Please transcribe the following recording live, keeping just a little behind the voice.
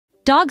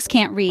Dogs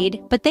can't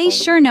read, but they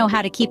sure know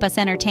how to keep us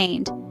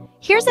entertained.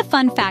 Here's a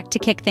fun fact to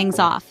kick things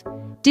off.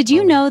 Did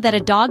you know that a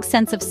dog's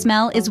sense of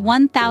smell is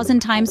 1,000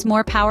 times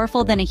more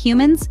powerful than a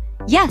human's?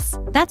 Yes,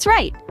 that's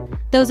right.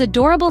 Those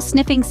adorable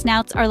sniffing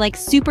snouts are like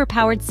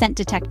super-powered scent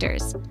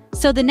detectors.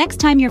 So the next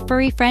time your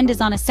furry friend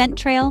is on a scent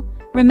trail,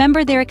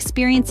 remember they're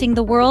experiencing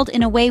the world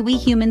in a way we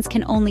humans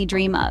can only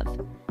dream of.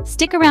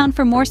 Stick around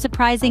for more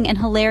surprising and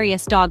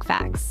hilarious dog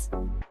facts.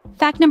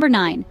 Fact number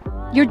 9.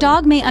 Your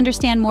dog may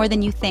understand more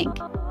than you think.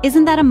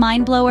 Isn't that a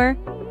mind-blower?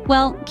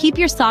 Well, keep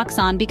your socks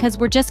on because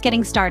we're just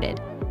getting started.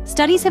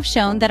 Studies have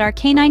shown that our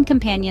canine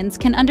companions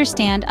can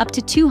understand up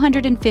to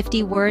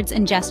 250 words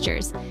and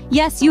gestures.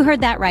 Yes, you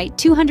heard that right,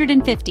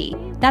 250.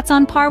 That's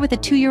on par with a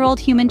 2-year-old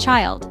human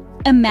child.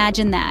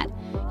 Imagine that.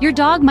 Your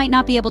dog might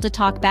not be able to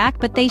talk back,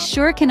 but they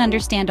sure can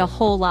understand a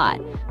whole lot.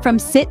 From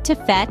sit to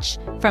fetch,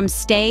 from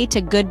stay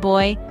to good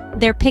boy,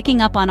 they're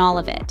picking up on all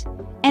of it.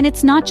 And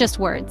it's not just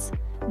words.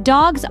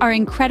 Dogs are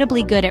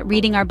incredibly good at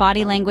reading our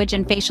body language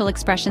and facial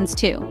expressions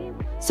too.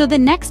 So the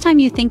next time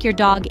you think your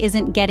dog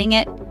isn't getting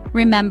it,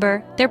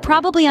 remember, they're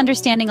probably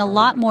understanding a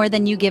lot more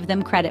than you give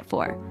them credit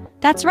for.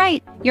 That's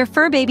right, your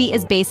fur baby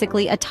is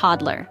basically a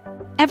toddler.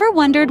 Ever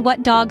wondered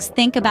what dogs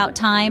think about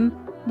time?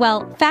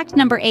 Well, fact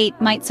number 8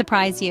 might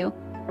surprise you.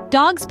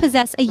 Dogs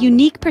possess a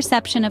unique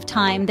perception of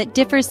time that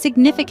differs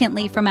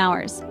significantly from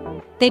ours.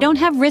 They don't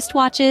have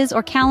wristwatches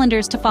or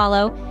calendars to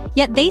follow,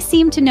 yet they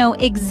seem to know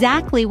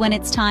exactly when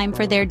it's time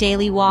for their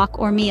daily walk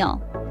or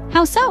meal.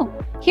 How so?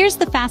 Here's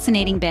the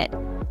fascinating bit.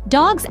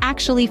 Dogs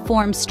actually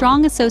form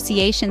strong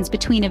associations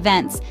between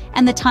events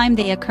and the time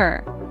they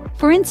occur.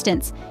 For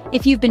instance,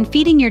 if you've been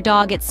feeding your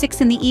dog at 6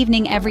 in the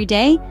evening every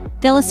day,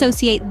 they'll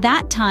associate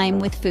that time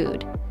with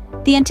food.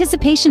 The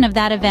anticipation of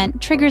that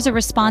event triggers a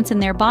response in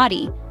their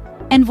body,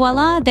 and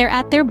voila, they're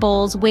at their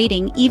bowls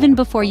waiting even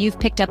before you've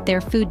picked up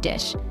their food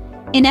dish.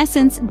 In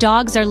essence,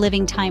 dogs are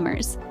living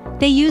timers.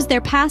 They use their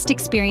past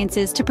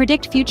experiences to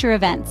predict future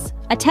events,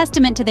 a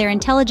testament to their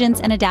intelligence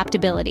and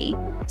adaptability.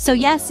 So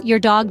yes, your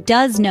dog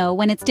does know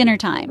when it's dinner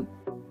time.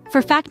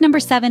 For fact number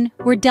 7,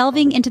 we're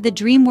delving into the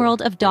dream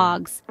world of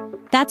dogs.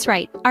 That's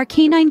right, our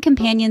canine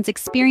companions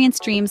experience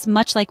dreams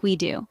much like we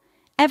do.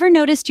 Ever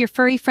noticed your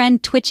furry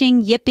friend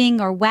twitching,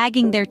 yipping, or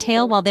wagging their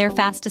tail while they're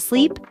fast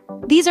asleep?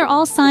 These are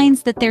all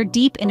signs that they're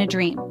deep in a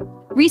dream.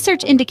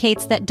 Research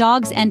indicates that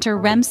dogs enter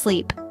REM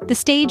sleep, the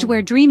stage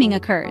where dreaming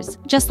occurs,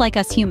 just like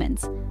us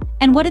humans.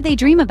 And what do they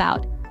dream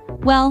about?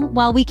 Well,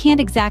 while we can't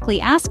exactly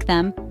ask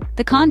them,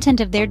 the content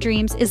of their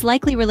dreams is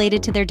likely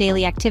related to their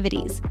daily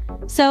activities.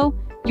 So,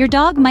 your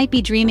dog might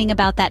be dreaming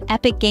about that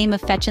epic game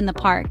of fetch in the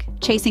park,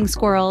 chasing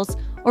squirrels,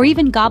 or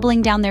even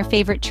gobbling down their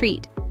favorite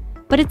treat.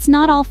 But it's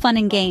not all fun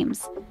and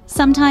games.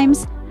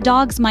 Sometimes,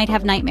 dogs might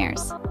have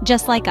nightmares,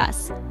 just like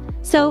us.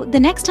 So, the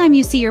next time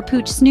you see your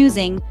pooch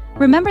snoozing,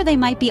 remember they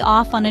might be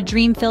off on a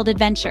dream-filled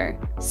adventure.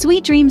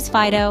 Sweet dreams,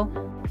 Fido.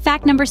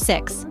 Fact number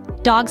 6.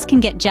 Dogs can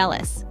get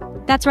jealous.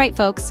 That's right,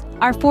 folks.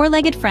 Our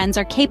four-legged friends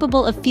are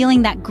capable of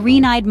feeling that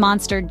green-eyed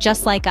monster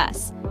just like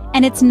us.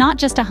 And it's not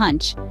just a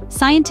hunch.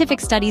 Scientific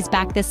studies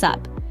back this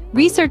up.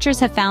 Researchers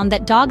have found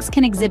that dogs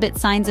can exhibit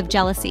signs of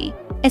jealousy,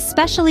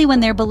 especially when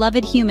their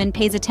beloved human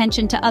pays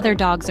attention to other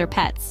dogs or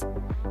pets.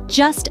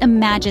 Just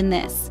imagine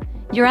this.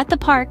 You're at the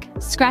park,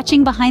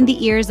 scratching behind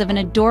the ears of an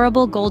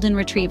adorable golden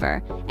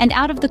retriever, and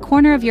out of the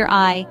corner of your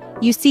eye,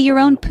 you see your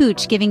own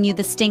pooch giving you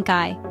the stink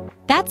eye.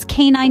 That's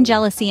canine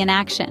jealousy in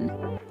action.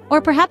 Or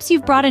perhaps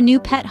you've brought a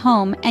new pet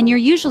home and your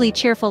usually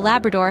cheerful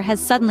Labrador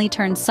has suddenly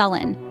turned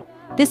sullen.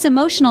 This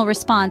emotional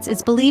response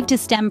is believed to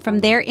stem from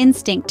their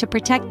instinct to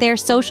protect their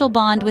social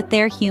bond with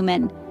their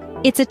human.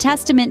 It's a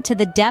testament to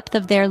the depth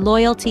of their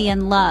loyalty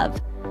and love.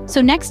 So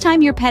next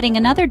time you're petting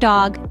another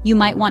dog, you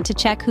might want to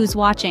check who's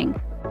watching.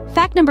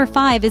 Fact number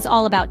 5 is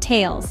all about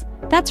tails.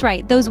 That's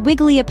right, those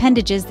wiggly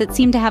appendages that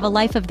seem to have a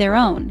life of their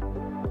own.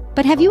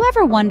 But have you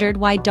ever wondered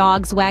why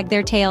dogs wag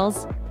their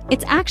tails?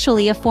 It's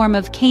actually a form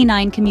of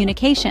canine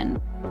communication.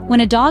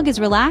 When a dog is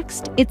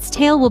relaxed, its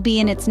tail will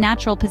be in its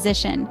natural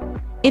position.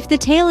 If the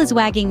tail is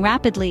wagging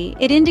rapidly,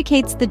 it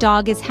indicates the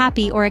dog is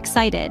happy or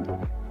excited.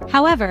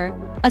 However,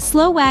 a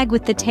slow wag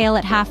with the tail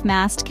at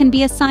half-mast can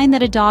be a sign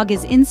that a dog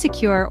is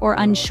insecure or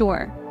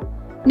unsure.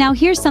 Now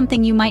here's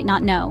something you might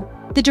not know.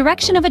 The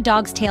direction of a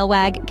dog's tail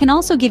wag can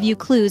also give you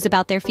clues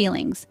about their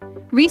feelings.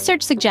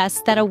 Research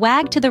suggests that a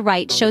wag to the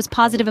right shows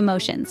positive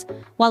emotions,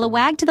 while a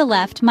wag to the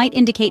left might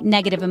indicate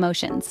negative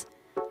emotions.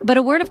 But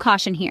a word of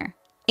caution here.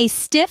 A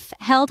stiff,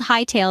 held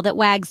high tail that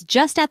wags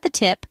just at the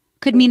tip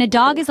could mean a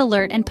dog is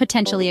alert and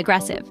potentially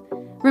aggressive.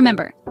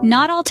 Remember,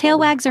 not all tail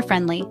wags are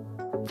friendly.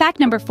 Fact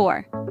number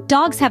 4.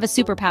 Dogs have a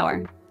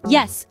superpower.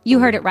 Yes, you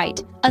heard it right,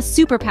 a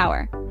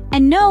superpower.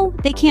 And no,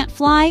 they can't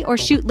fly or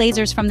shoot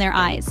lasers from their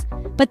eyes,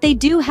 but they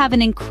do have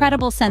an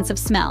incredible sense of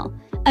smell.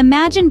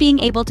 Imagine being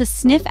able to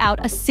sniff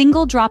out a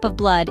single drop of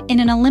blood in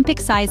an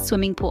Olympic-sized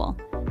swimming pool.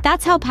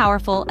 That's how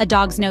powerful a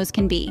dog's nose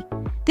can be.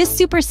 This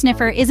super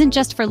sniffer isn't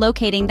just for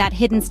locating that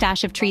hidden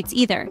stash of treats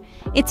either.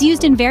 It's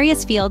used in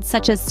various fields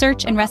such as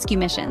search and rescue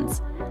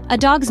missions. A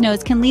dog's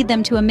nose can lead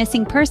them to a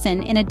missing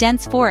person in a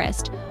dense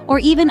forest, or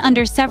even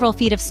under several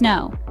feet of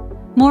snow.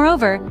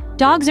 Moreover,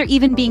 dogs are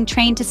even being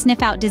trained to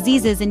sniff out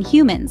diseases in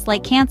humans,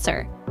 like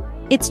cancer.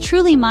 It's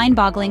truly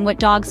mind-boggling what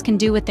dogs can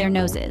do with their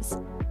noses.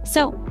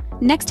 So,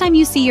 next time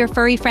you see your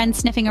furry friend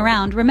sniffing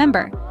around,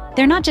 remember,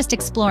 they're not just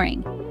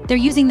exploring, they're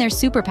using their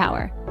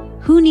superpower.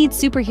 Who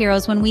needs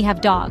superheroes when we have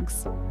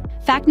dogs?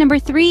 Fact number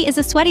 3 is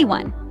a sweaty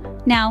one.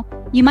 Now,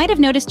 you might have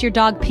noticed your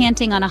dog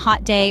panting on a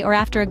hot day or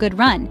after a good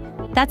run.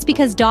 That's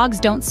because dogs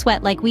don't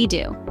sweat like we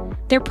do.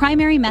 Their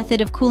primary method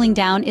of cooling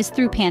down is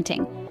through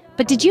panting.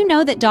 But did you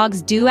know that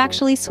dogs do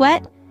actually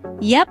sweat?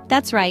 Yep,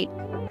 that's right.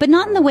 But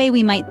not in the way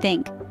we might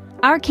think.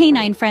 Our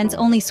canine friends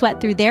only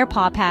sweat through their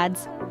paw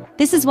pads.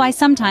 This is why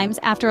sometimes,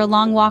 after a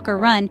long walk or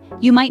run,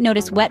 you might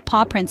notice wet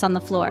paw prints on the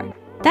floor.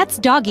 That's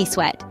doggy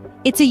sweat.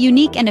 It's a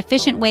unique and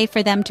efficient way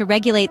for them to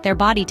regulate their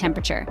body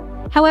temperature.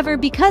 However,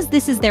 because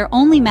this is their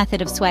only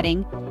method of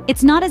sweating,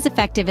 it's not as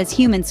effective as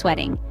human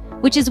sweating,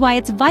 which is why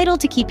it's vital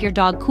to keep your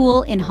dog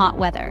cool in hot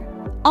weather.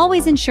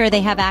 Always ensure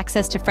they have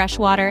access to fresh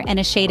water and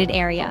a shaded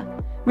area.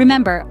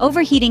 Remember,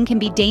 overheating can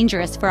be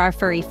dangerous for our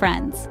furry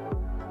friends.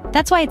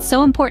 That's why it's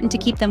so important to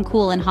keep them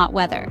cool in hot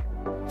weather.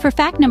 For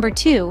fact number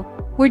 2,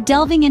 we're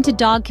delving into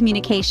dog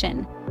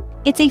communication.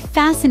 It's a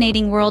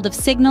fascinating world of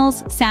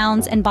signals,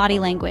 sounds, and body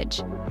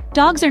language.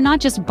 Dogs are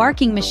not just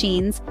barking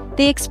machines,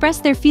 they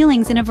express their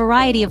feelings in a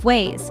variety of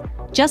ways.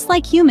 Just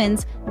like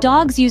humans,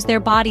 dogs use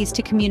their bodies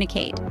to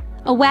communicate.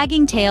 A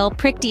wagging tail,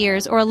 pricked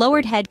ears, or a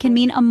lowered head can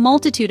mean a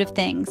multitude of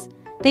things.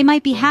 They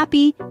might be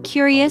happy,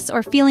 curious,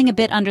 or feeling a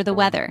bit under the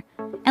weather.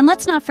 And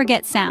let's not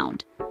forget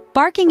sound.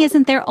 Barking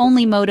isn't their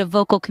only mode of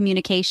vocal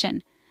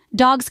communication.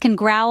 Dogs can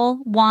growl,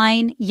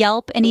 whine,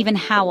 yelp, and even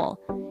howl.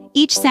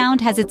 Each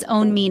sound has its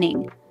own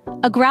meaning.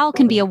 A growl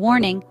can be a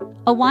warning,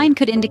 a whine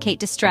could indicate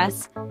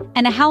distress,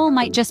 and a howl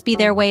might just be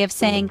their way of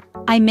saying,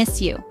 "I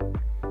miss you."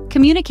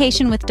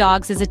 Communication with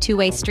dogs is a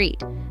two-way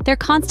street. They're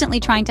constantly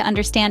trying to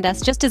understand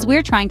us just as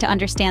we're trying to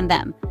understand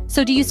them.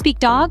 So do you speak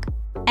dog?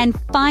 And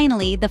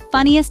finally, the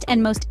funniest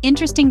and most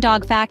interesting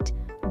dog fact: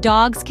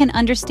 dogs can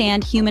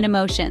understand human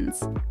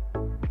emotions.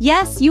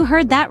 Yes, you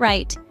heard that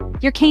right.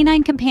 Your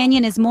canine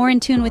companion is more in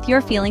tune with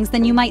your feelings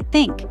than you might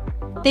think.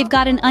 They've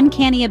got an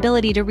uncanny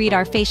ability to read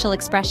our facial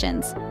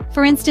expressions.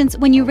 For instance,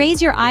 when you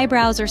raise your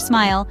eyebrows or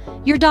smile,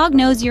 your dog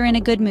knows you're in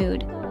a good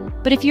mood.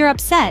 But if you're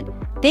upset,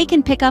 they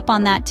can pick up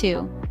on that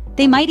too.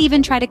 They might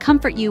even try to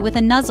comfort you with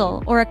a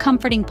nuzzle or a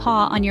comforting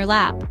paw on your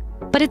lap.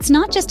 But it's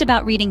not just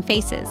about reading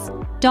faces.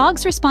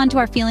 Dogs respond to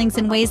our feelings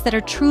in ways that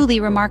are truly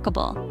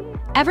remarkable.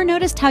 Ever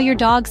noticed how your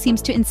dog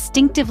seems to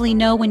instinctively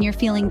know when you're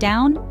feeling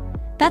down?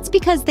 That's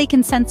because they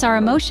can sense our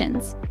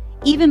emotions,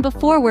 even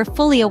before we're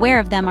fully aware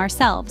of them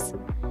ourselves.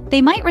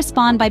 They might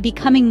respond by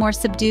becoming more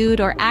subdued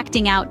or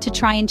acting out to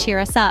try and cheer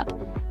us up.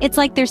 It's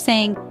like they're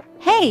saying,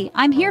 "Hey,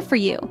 I'm here for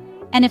you."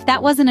 And if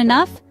that wasn't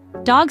enough,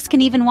 dogs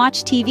can even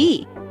watch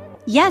TV.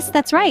 Yes,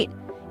 that's right.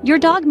 Your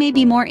dog may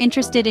be more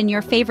interested in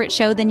your favorite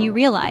show than you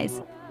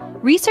realize.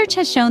 Research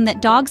has shown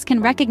that dogs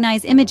can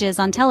recognize images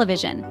on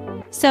television.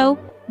 So,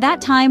 that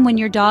time when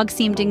your dog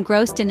seemed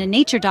engrossed in a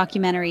nature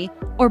documentary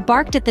or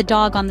barked at the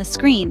dog on the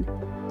screen,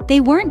 they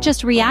weren't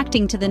just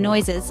reacting to the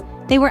noises,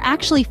 they were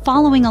actually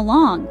following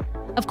along.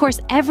 Of course,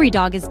 every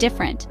dog is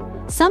different.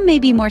 Some may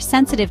be more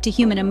sensitive to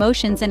human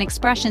emotions and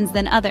expressions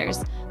than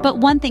others, but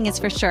one thing is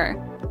for sure: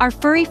 our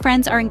furry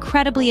friends are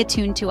incredibly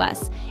attuned to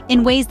us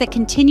in ways that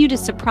continue to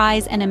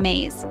surprise and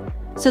amaze.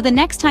 So the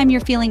next time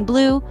you're feeling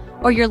blue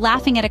or you're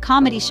laughing at a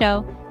comedy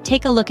show,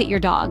 take a look at your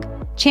dog.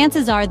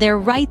 Chances are they're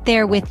right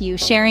there with you,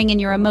 sharing in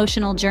your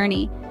emotional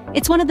journey.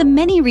 It's one of the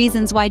many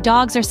reasons why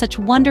dogs are such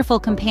wonderful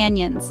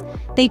companions.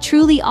 They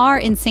truly are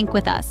in sync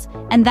with us,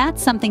 and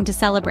that's something to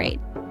celebrate.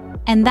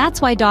 And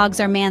that's why dogs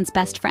are man's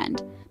best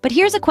friend. But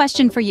here's a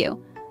question for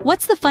you.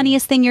 What's the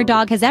funniest thing your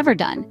dog has ever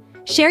done?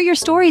 Share your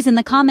stories in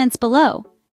the comments below.